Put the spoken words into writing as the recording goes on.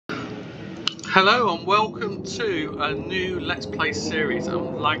Hello and welcome to a new Let's Play series.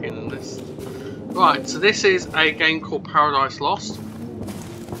 I'm lagging in this. Right, so this is a game called Paradise Lost.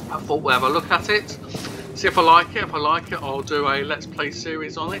 I thought we'll have a look at it, see if I like it. If I like it, I'll do a Let's Play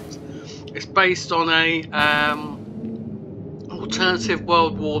series on it. It's based on a alternative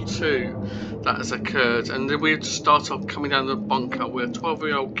World War II that has occurred, and then we just start off coming down the bunker. We're a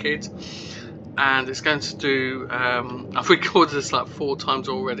 12-year-old kid. And it's going to do, I've recorded this like 4 times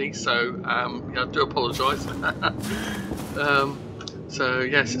already, so yeah, I do apologise. So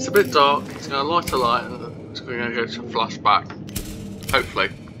yes, it's a bit dark. It's going to light a light and it's going to go to flashback, hopefully.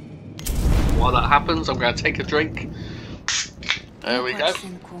 While that happens, I'm going to take a drink. There we go.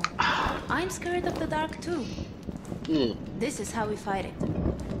 I'm scared of the dark too. This is how we fight it.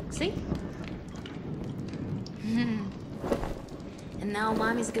 See? And now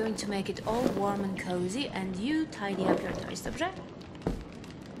Mommy's going to make it all warm and cozy, and you tidy up your toys, dobrze?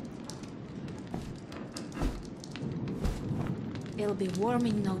 It'll be warm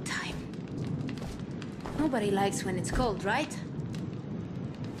in no time. Nobody likes when it's cold, right?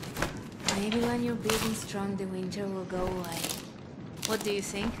 Maybe when you're big and strong, the winter will go away. What do you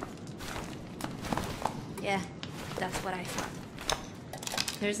think? Yeah, that's what I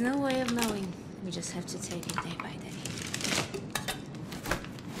thought. There's no way of knowing. We just have to take it day by day.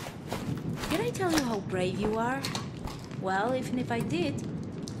 Did I tell you how brave you are? Well, even if I did,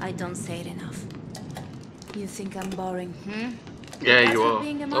 I don't say it enough. You think I'm boring, Yeah, That's you are. what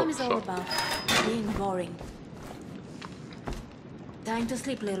being a mom is all about. Being boring. Time to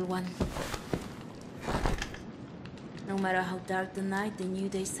sleep, little one. No matter how dark the night, the new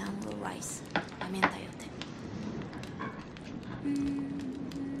day sun will rise. Pamiętaj o tym.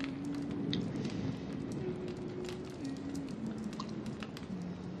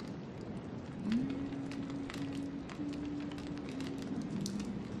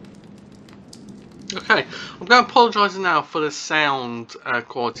 Okay, I'm going to apologise now for the sound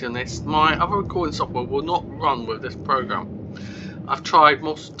quality on this. My other recording software will not run with this program. I've tried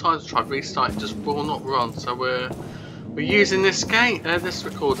multiple times, tried restarting, just will not run. So we're using this game, this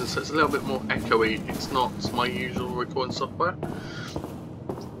recorder, so it's a little bit more echoey. It's not my usual recording software.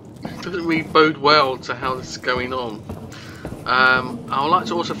 It doesn't really bode well to how this is going on. I would like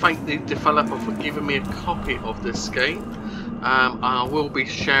to also thank the developer for giving me a copy of this game. I will be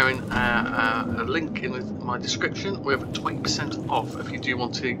sharing a link in my description with 20% off if you do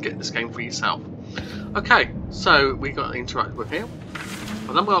want to get this game for yourself. Okay, so we got to interact with here.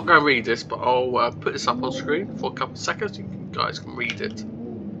 And I'm not going to read this, but I'll put this up on screen for a couple of seconds so you guys can read it.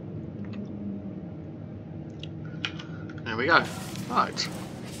 There we go. Right.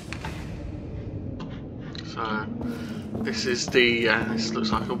 So this is the this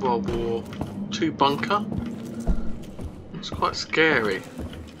looks like a World War II bunker. It's quite scary,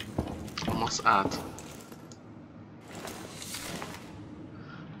 I must add.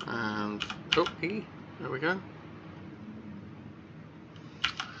 And oh, there we go.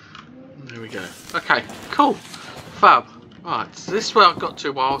 There we go. Okay, cool, fab. Right, so this is where I got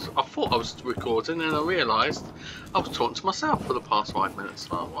to while I thought I was recording, and I realised I was talking to myself for the past 5 minutes.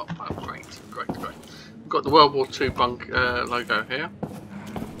 Oh, well, great. We've got the World War II logo here.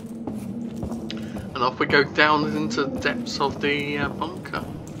 And off we go down into the depths of the bunker.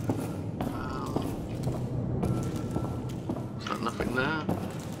 So nothing there.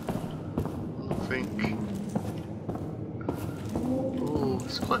 Nothing. Oh,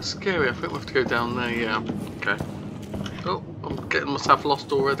 it's quite scary. I think we have to go down there. Yeah. Okay. Oh, I'm getting myself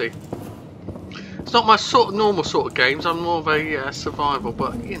lost already. It's not my normal sort of games. I'm more of a survival,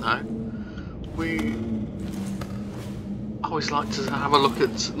 but you know, I always like to have a look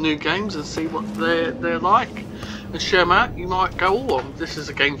at new games and see what they're like and share them out. You might go, oh, this is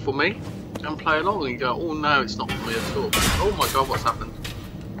a game for me, and play along, and you go, oh no, it's not for me at all. Oh my god, what's happened?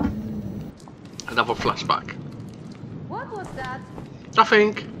 Another flashback. What was that?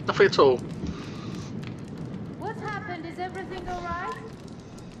 Nothing at all. What happened? Is everything alright?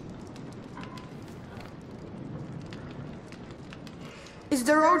 It's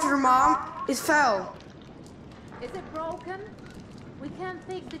the rotor, Mom. It fell. Is it broken? We can't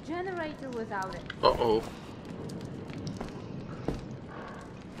take the generator without it. Uh-oh.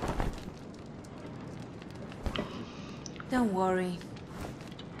 Don't worry.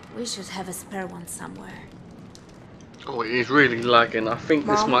 We should have a spare one somewhere. Oh, it is really lagging. I think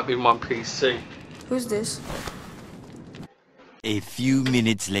this Mom? might be my PC. Who's this? A few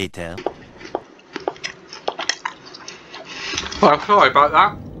minutes later. Well, sorry about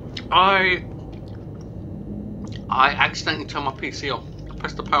that. I accidentally turned my PC off. I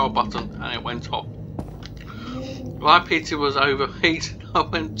pressed the power button and it went off. My PC was overheated. I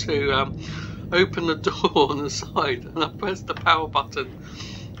went to open the door on the side, and I pressed the power button,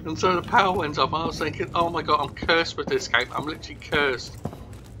 and so the power went off. I was thinking, oh my god, I'm cursed with this game. I'm literally cursed.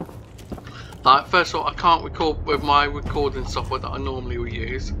 Like, first of all, I can't record with my recording software that I normally would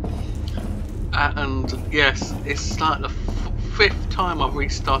use. And yes, it's like the fifth time I've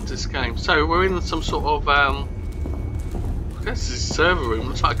restarted this game. So we're in some sort of, I guess this is a server room.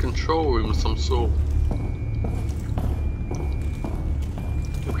 It's like a control room of some sort.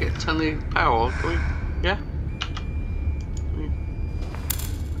 Do we get to turn the power on? Do we? Yeah?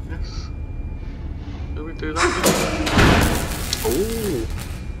 Yes. Do we do that? Oh!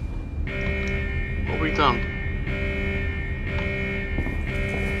 What have we done?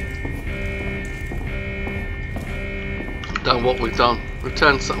 Done what we've done.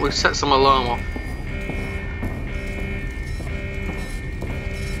 We've set some alarm off.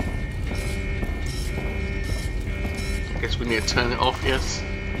 I guess we need to turn it off, yes.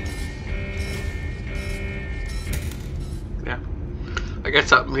 Yeah. I guess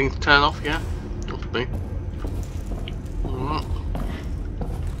that means turn off, yeah? Not for me.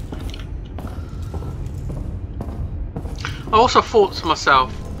 I also thought to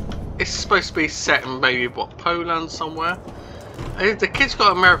myself, it's supposed to be set in maybe what, Poland somewhere? The kid's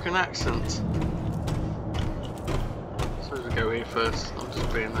got an American accent. So we go here first. I'm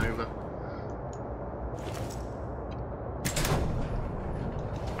just being over.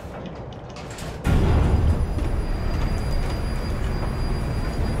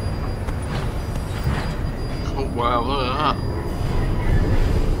 Oh wow, look at that.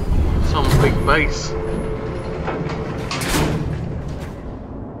 Some big base.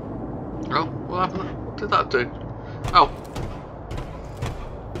 Oh, what happened? What did that do? Oh.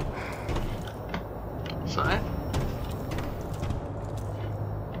 Is that it?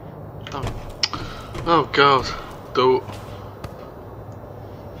 Oh. Oh god. Don't.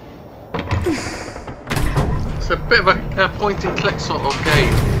 It's a bit of a point and click sort of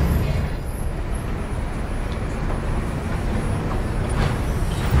game.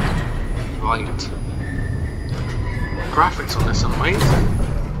 Right. Graphics on this are amazing.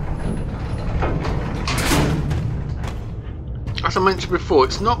 As I mentioned before,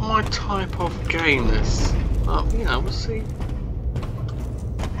 it's not my type of game, this. But, you know, we'll see.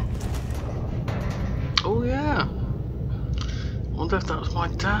 Oh, yeah. I wonder if that was my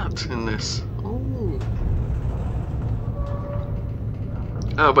dad in this. Ooh.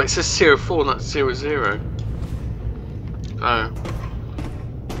 Oh, but it says 04, not 00. Oh.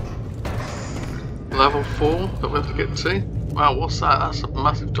 Level 4 that we have to get to. Wow, what's that? That's a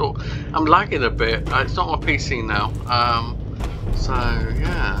massive door. I'm lagging a bit. It's not my PC now. So,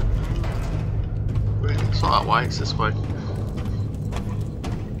 yeah. It's not that way, it's this way.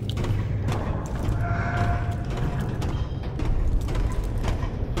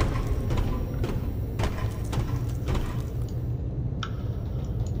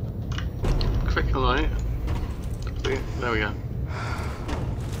 Click on it. There we go.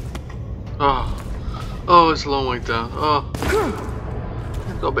 Oh. Oh, it's a long way down. Oh.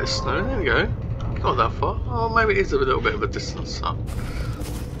 Got a bit of snow. There we go. Not that far. Oh, maybe it is a little bit of a distance. So.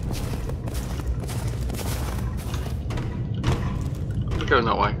 We're going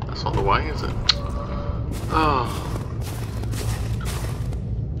that way. That's not the way, is it? Oh.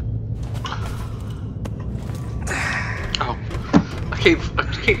 Oh. I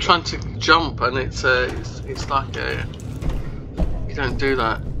keep trying to jump, and it's like you don't do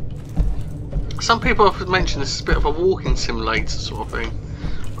that. Some people have mentioned this is a bit of a walking simulator sort of thing,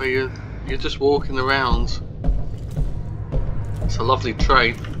 where you're just walking around. It's a lovely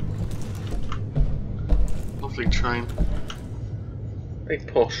train. Lovely train. Big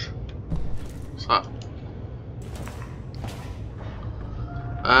posh. What's that?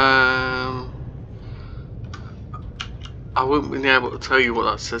 I wouldn't be able to tell you what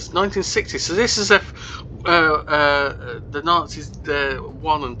that says. 1960. So this is if the Nazis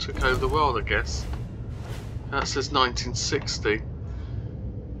won and took over the world, I guess. That says 1960.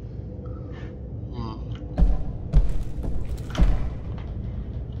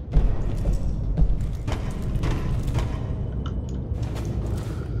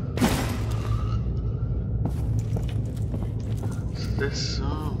 This,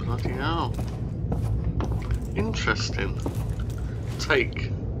 oh bloody hell. Interesting.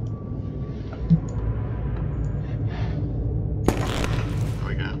 Take. There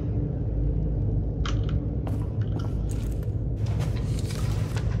we go.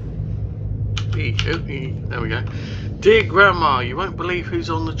 There we go. Dear Grandma, you won't believe who's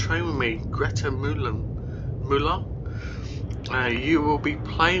on the train with me. Greta Muller. You will be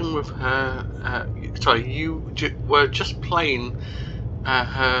playing with her. Sorry, you were just playing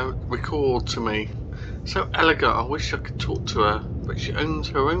her record to me. So elegant, I wish I could talk to her, but she owns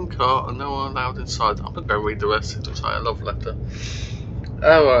her own car and no one allowed inside. I'm gonna go read the rest. It looks like a love letter.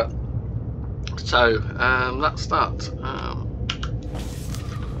 Alright, so that's that.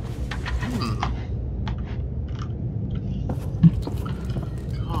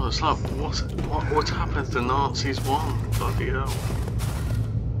 God, it's like what happened to the Nazis won? Bloody hell.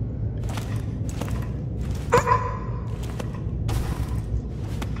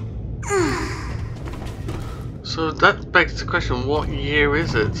 So that begs the question, what year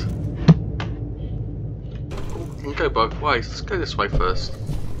is it? Oh, we can go both ways. Let's go this way first.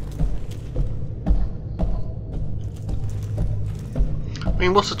 I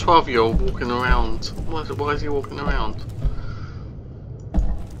mean, what's a 12-year-old walking around? Why is he walking around?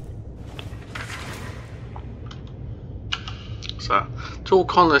 So, to all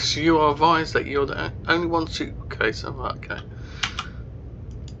colonists, you are advised that you're the only one suitcase. Oh, okay.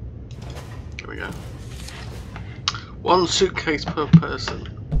 There we go. One suitcase per person.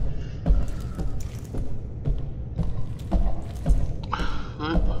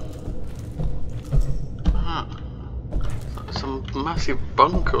 Some massive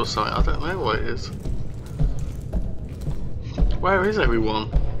bunker or something. I don't know what it is. Where is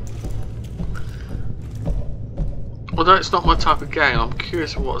everyone? Although it's not my type of game, I'm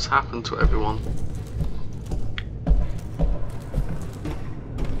curious what's happened to everyone.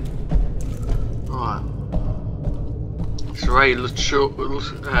 Right. It's very a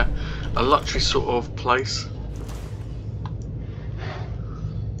luxury sort of place.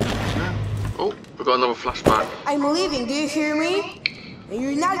 Yeah. Oh, we've got another flashback. I'm leaving, do you hear me? And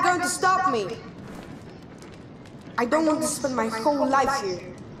you're not going to stop me. I don't want to spend my whole life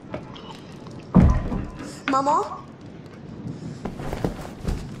here. Mama?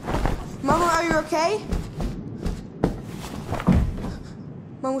 Mama, are you okay?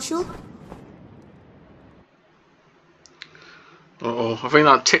 Mamushu? Uh-oh, I think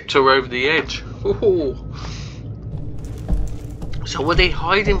I tipped her over the edge. Ooh. So were they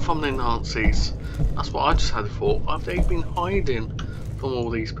hiding from the Nazis? That's what I just had a thought. Have they been hiding from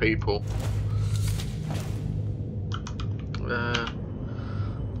all these people?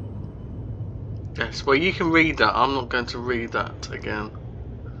 Yes, well you can read that. I'm not going to read that again.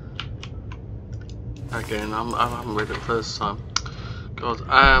 I haven't read it the first time. God,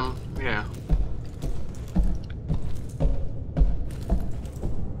 yeah.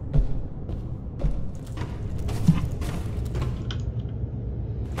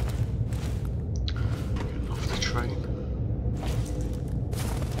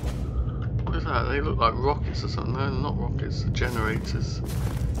 They look like rockets or something. No, they're not rockets, they're generators.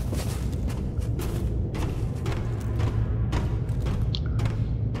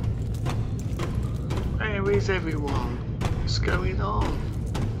 Where is everyone? What's going on?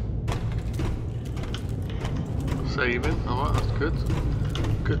 Saving, alright, that's good.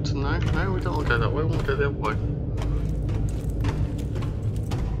 Good to know. No, we don't want to go that way, we want to go the other way.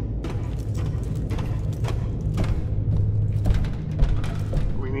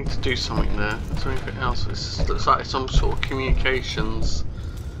 To do something there. Is there anything else? It looks like some sort of communications.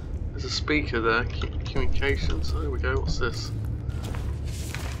 There's a speaker there. Communications. Oh, here we go. What's this?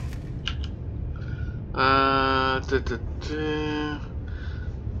 Oh, so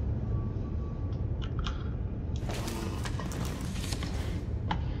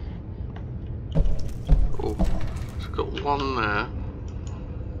I've got one there.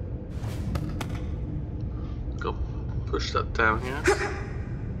 Got to push that down here.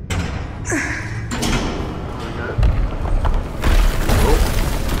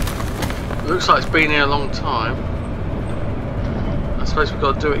 Oh. Looks like it's been here a long time. I suppose we've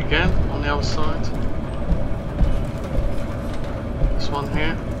got to do it again on the other side. This one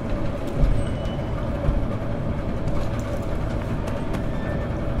here.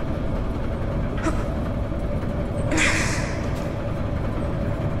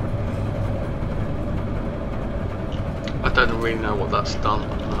 I don't really know what that's done.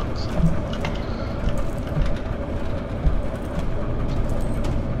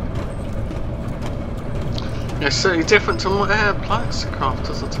 Yeah, it's certainly different to my airplanes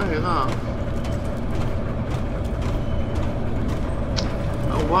crafters, I'll tell you that.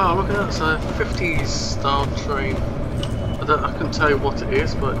 Oh wow, look at that, it's a 50s style train. I couldn't tell you what it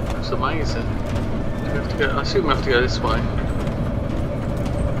is, but it's amazing. We have to go, I assume we have to go this way.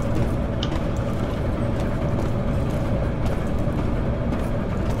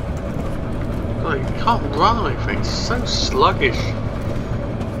 God, you can't run or anything, it's so sluggish.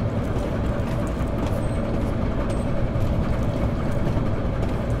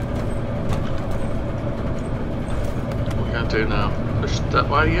 Do now. Push pushed that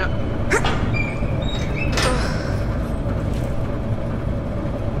way yet.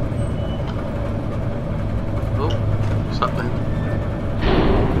 Oh, what's happening?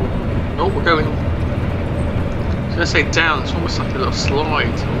 Oh, we're going. I was going to say down, it's almost like a little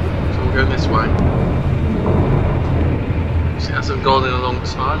slide. So we're going this way. So it hasn't gone in a long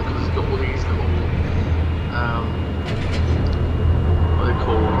time because it's got all these little, what are they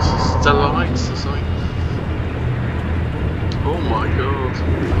called? Stellites or something. Oh my god.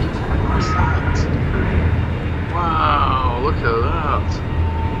 What's that? Wow, look at that.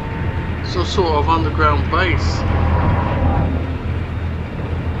 Some sort of underground base.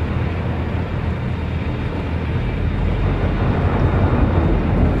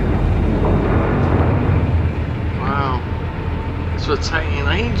 Wow. This would take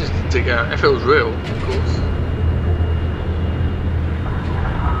ages to dig out, if it was real, of course.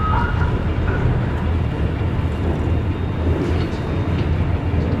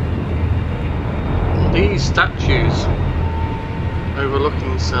 These statues overlooking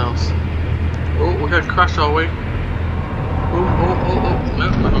themselves. Oh, we're going to crash, are we? Oh. No,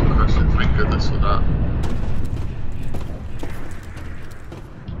 we're not crashing, thank goodness for that.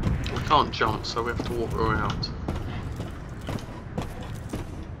 We can't jump, so we have to walk around.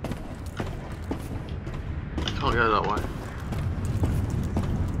 Can't go that way.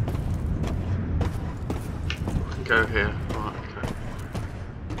 We can go here. Right, okay.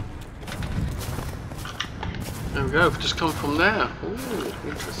 There we go, we've just come from there. Ooh,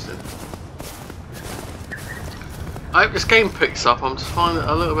 interesting. I hope this game picks up. I'm just finding it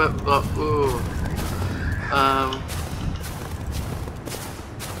a little bit like, ooh.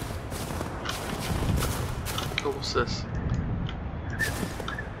 Oh, what's this?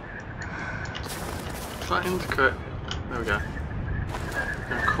 That indicate. There we go.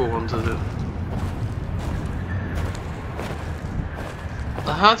 Cool under it.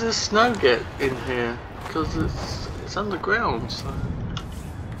 How does snow get in here? Because it's underground. So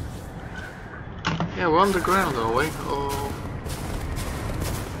yeah, we're underground, are we? Or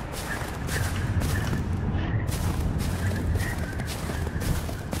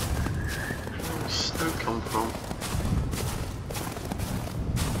where does snow come from?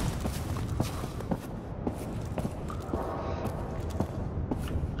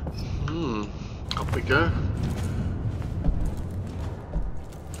 Up we go.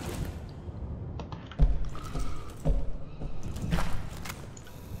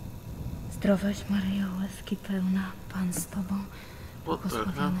 Zdrowaś Maryjo, łaski pełna, Pan z Tobą,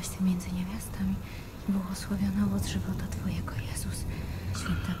 błogosławionaś Ty między niewiastami i błogosławiony owoc żywota Twojego, Jezus.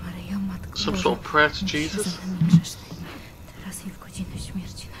 Święta Maryjo, Matko Boża, módl się za nami grzesznymi, teraz i w godzinę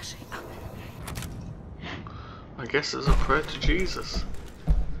śmierci naszej. Amen. I guess it's a prayer to Jesus.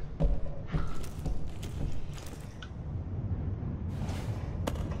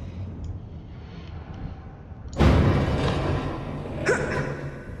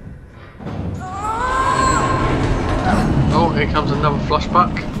 Here comes another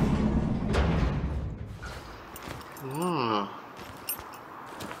flashback.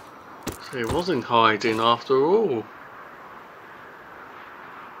 So he wasn't hiding after all.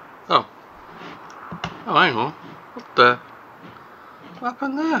 Oh, hang on. What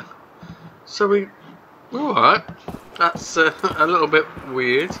happened there? So we're alright. That's a little bit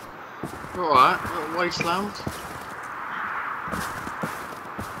weird. Alright, little wasteland.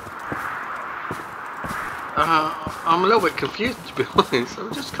 I'm a little bit confused, to be honest. Have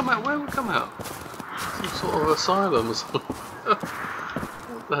we just come out? Where have we come out? Some sort of asylum or something.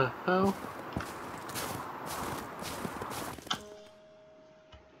 What the hell?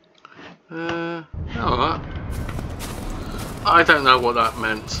 Alright. I don't know what that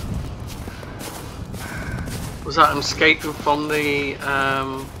meant. Was that him escaping from the,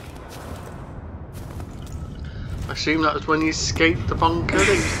 I assume that was when he escaped the bunker that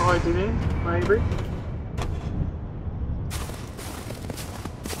he's hiding in, maybe?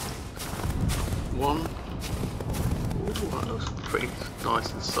 One. Ooh, that looks pretty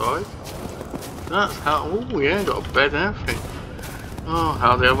nice inside. That's how. Oh yeah, got a bed and everything. Oh,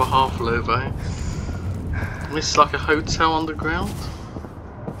 how the other half live, eh? This is like a hotel underground.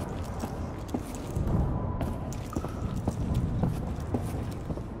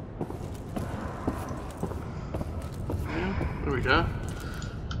 Yeah, there we go.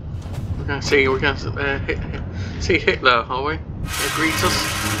 We're going to see. We're going to see Hitler, are we? He'll greet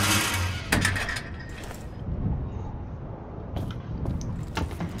us.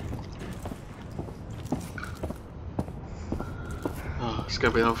 It's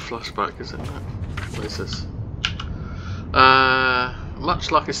going to be another flashback, isn't it? What is this?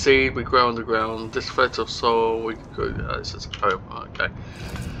 Much like a seed, we grow underground. This thread of soul, we grow. It's just a poem. okay.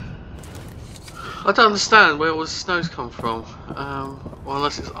 I don't understand where all the snow's come from. Well,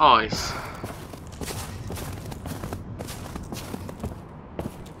 unless it's ice.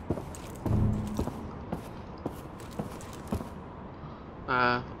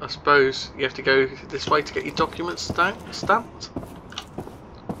 I suppose you have to go this way to get your documents stamped?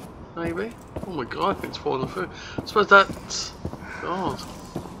 Maybe? Oh my god, I think it's falling through. I suppose that's... God.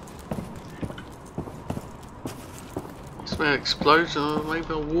 It's been an explosion, or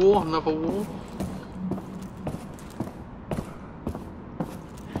maybe a war, another war?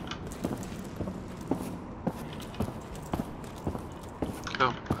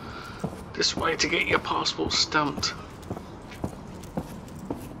 Oh. This way to get your passport stamped.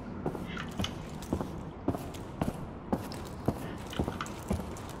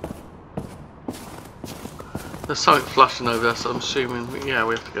 There's something flashing over there, so I'm assuming, yeah,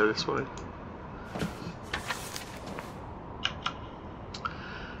 we have to go this way.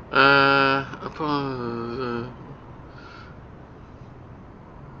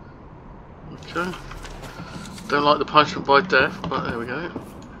 Okay. Don't like the punishment by death, but there we go.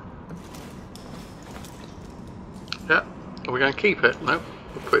 Yeah. Are we going to keep it? No.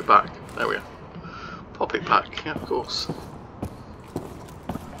 We'll put it back. There we go. Pop it back. Yeah, of course.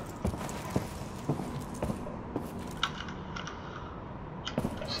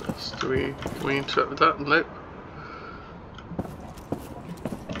 Can we interact with that? Nope.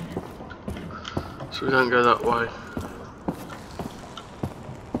 So we don't go that way.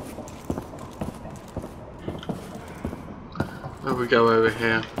 Maybe we go over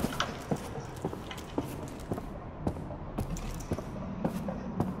here.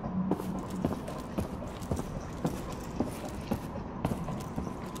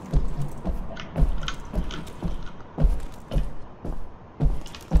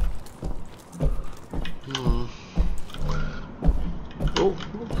 Oh,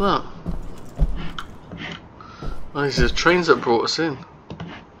 what's that? Oh, these are the trains that brought us in.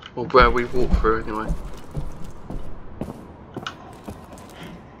 Or where we walked through anyway.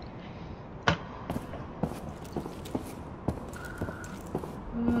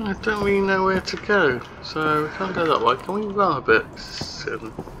 I don't really know where to go, so we can't go that way. Can we run a bit?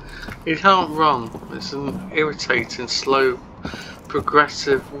 You can't run. It's an irritating, slow,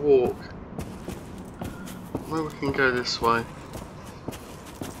 progressive walk. Maybe we can go this way.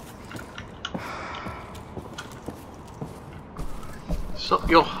 Stop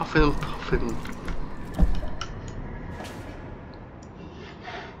your huffing and puffing.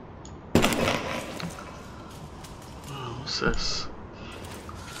 Oh, what's this?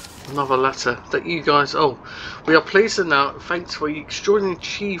 Another letter that you guys... Oh, we are pleased to announce, thanks for your extraordinary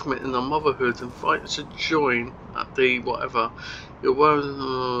achievement in the motherhood, invite to join at the whatever your world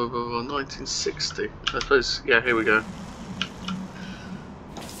 1960. I suppose, yeah, here we go.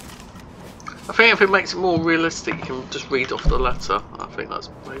 I think if it makes it more realistic, you can just read off the letter. I think that's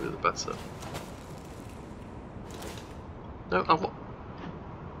maybe the better. No,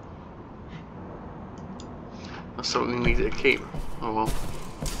 that's something we need to keep. Oh well.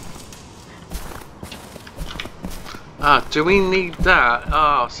 Ah, do we need that?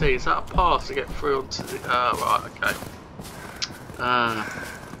 Ah, see, is that a pass to get through onto the... right, okay.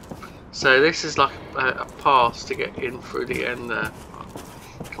 So this is like a pass to get in through the end there.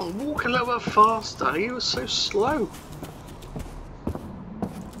 Come on, walk a little bit faster. You were so slow.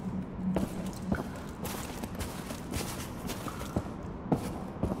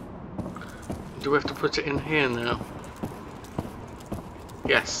 Do we have to put it in here now?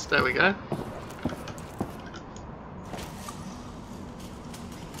 Yes, there we go.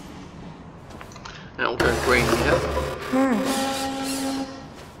 Now we'll go green here.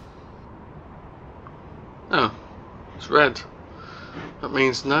 Oh, it's red. That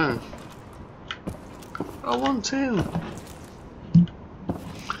means no. I want in.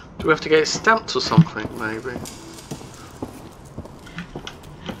 Do we have to get it stamped or something, maybe?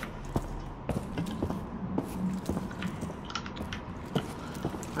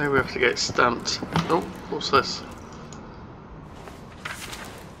 Maybe we have to get it stamped. Oh, what's this?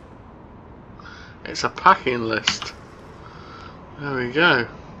 It's a packing list. There we go.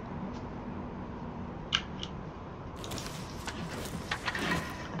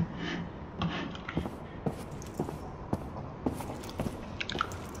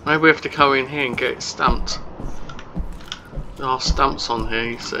 Maybe we have to go in here and get it stamped. There are stamps on here,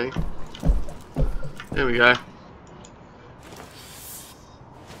 you see. There we go.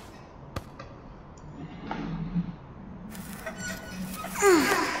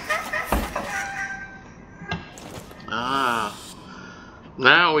 Ah,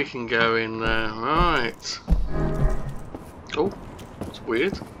 now we can go in there, right. Oh,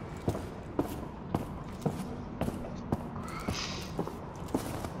 weird.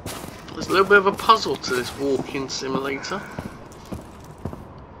 There's a little bit of a puzzle to this walking simulator.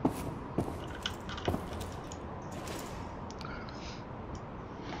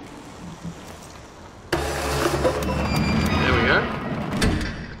 There we go.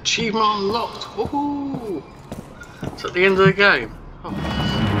 Achievement unlocked. Woohoo! It's at the end of the game. Oh.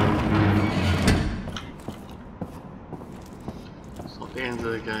 It's not the end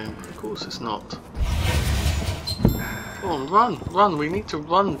of the game. Of course it's not. Come on, run, run. We need to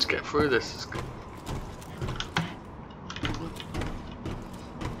run to get through this.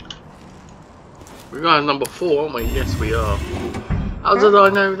 We're going number 4, aren't we? Yes, we are. How did I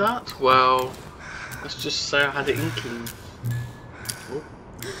know that? Well, let's just say I had it inkling.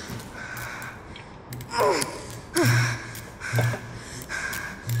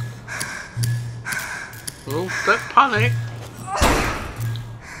 Oh, don't panic.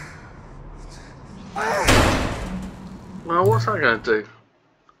 Well, what's that going to do?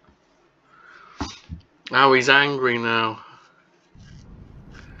 Oh, he's angry now.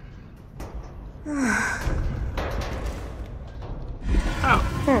 Oh.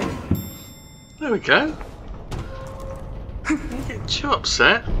 There we go. You get too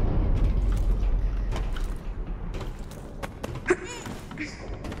upset.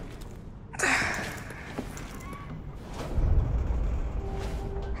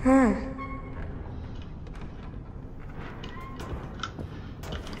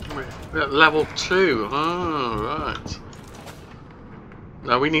 We're at level 2. Oh, right.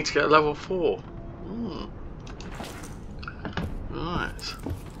 Now we need to get level 4. Right.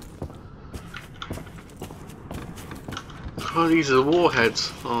 Oh, these are the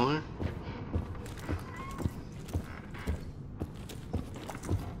warheads, aren't they?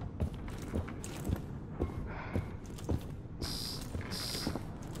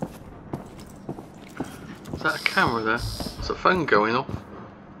 Is that a camera there? Is a phone going off?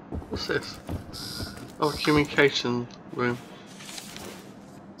 What's this? Oh, communication room.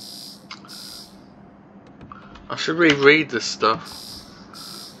 I should reread this stuff,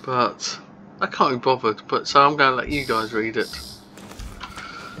 but I can't be bothered. But so I'm going to let you guys read it.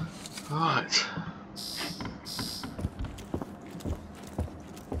 Right.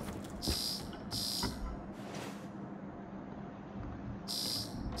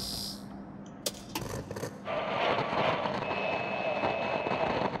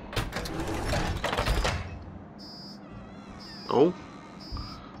 Oh,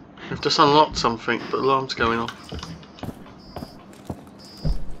 we've just unlocked something, but the alarm's going off.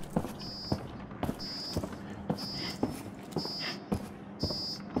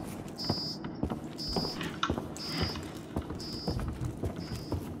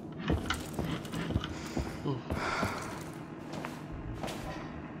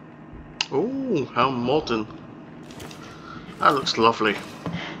 Oh, how modern. That looks lovely.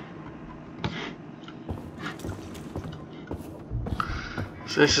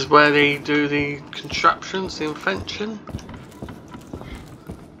 So this is where they do the contraptions, the invention.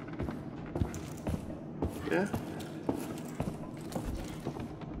 Yeah.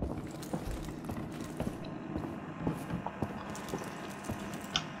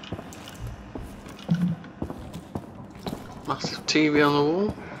 Massive TV on the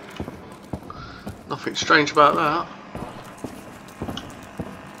wall. Nothing strange about that.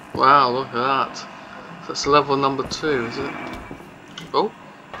 Wow, look at that. So that's level number 2, is it? Oh.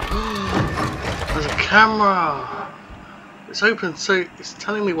 There's a camera! It's open, so it's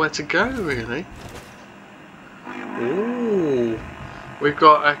telling me where to go, really. Ooh. We've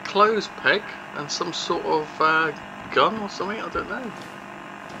got a clothes peg and some sort of gun or something, I don't know.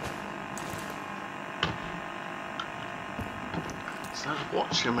 Is that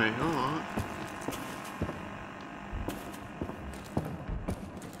watching me? Alright.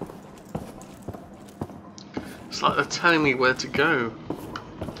 It's like they're telling me where to go.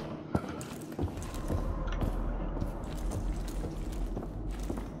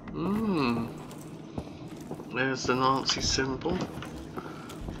 There's the Nazi symbol.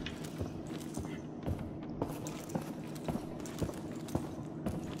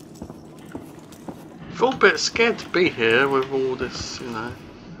 I feel a bit scared to be here with all this, you know.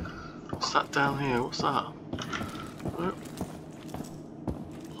 What's that down here? What's that? Oh.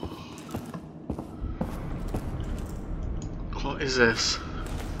 What is this?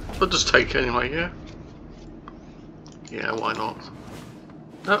 I'll just take it anyway, yeah? Yeah, why not?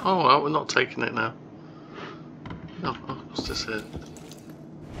 No, oh well, we're not taking it now. Oh, what's this here?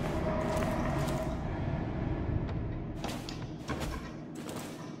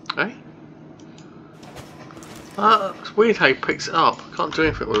 Hey? It's weird how he picks it up. Can't do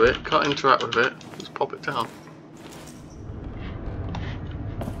anything with it, can't interact with it, just pop it down.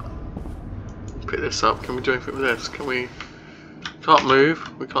 Pick this up, can we do anything with this? Can we... Can't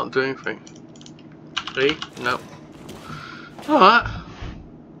move, we can't do anything. See? No. Alright.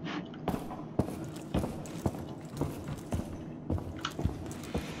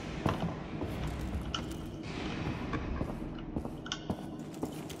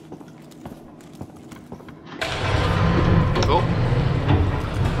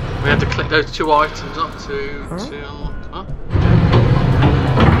 We had to click those two items up to huh?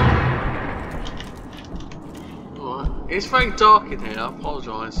 Alright. It's very dark in here, I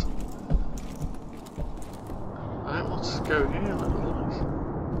apologise. I don't want to go here, that was nice.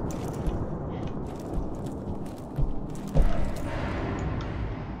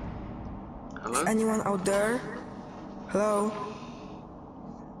 Hello? Is anyone out there? Hello?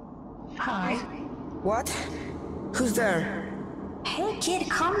 Hi. What? Who's there? Hey kid,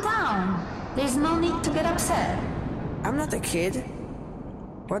 calm down. There's no need to get upset. I'm not a kid.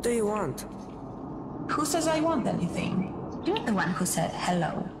 What do you want? Who says I want anything? You're the one who said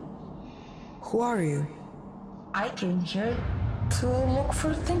hello. Who are you? I came here to look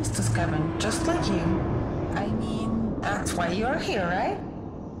for things to scavenge, just like you. I mean, that's why you're here, right?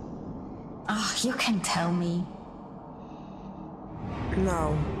 Ah, you can tell me.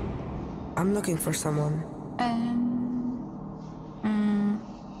 No. I'm looking for someone.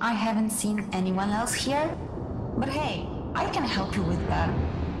 I haven't seen anyone else here, but hey, I can help you with that.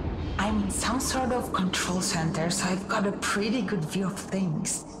 I'm in some sort of control center, so I've got a pretty good view of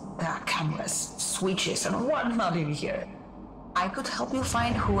things. There are cameras, switches, and whatnot in here. I could help you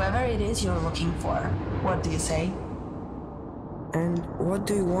find whoever it is you're looking for. What do you say? And what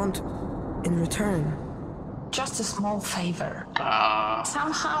do you want in return? Just a small favor.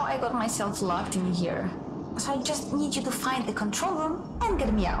 Somehow I got myself locked in here. So I just need you to find the control room and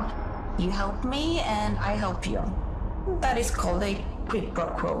get me out. You help me and I help you. That is called a quid pro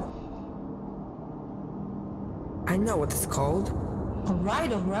quo. I know what it's called.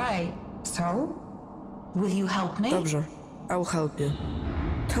 Alright. So, will you help me? Dobrze, I will help you.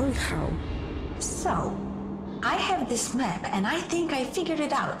 Tell me how. So, I have this map and I think I figured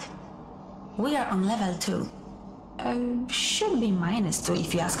it out. We are on level 2. Should be -2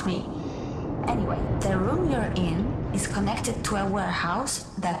 if you ask me. Anyway, the room you're in is connected to a warehouse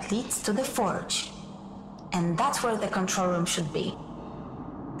that leads to the forge. And that's where the control room should be.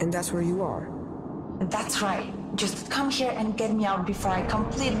 And that's where you are? That's right. Just come here and get me out before I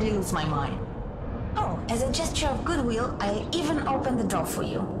completely lose my mind. Oh, as a gesture of goodwill, I'll even open the door for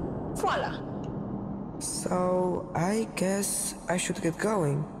you. Voila! So, I guess I should get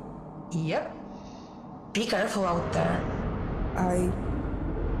going. Yep. Be careful out there.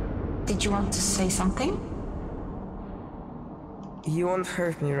 Did you want to say something? You won't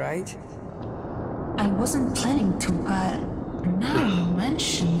hurt me, right? I wasn't planning to, but now you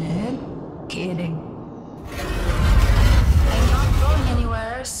mention it. Kidding. I'm not going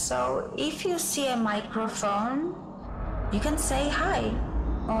anywhere, so if you see a microphone, you can say hi,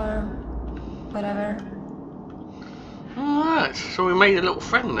 or whatever. Alright, so we made a little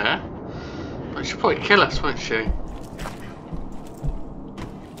friend there. But she'll probably kill us, won't she?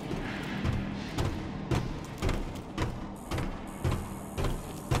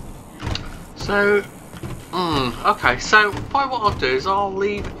 So, okay, so probably what I'll do is I'll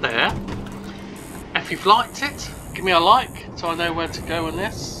leave it there. If you've liked it, give me a like so I know where to go on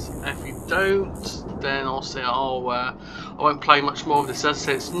this. If you don't, then obviously I won't play much more of this. As I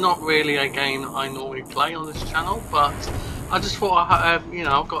said, it's not really a game that I normally play on this channel, but I just thought I've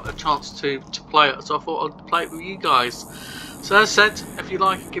got a chance to play it, so I thought I'd play it with you guys. So as I said, if you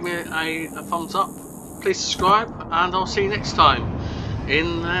like it, give me a thumbs up, please subscribe, and I'll see you next time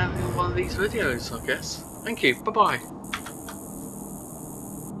in one of these videos, I guess. Thank you, bye bye.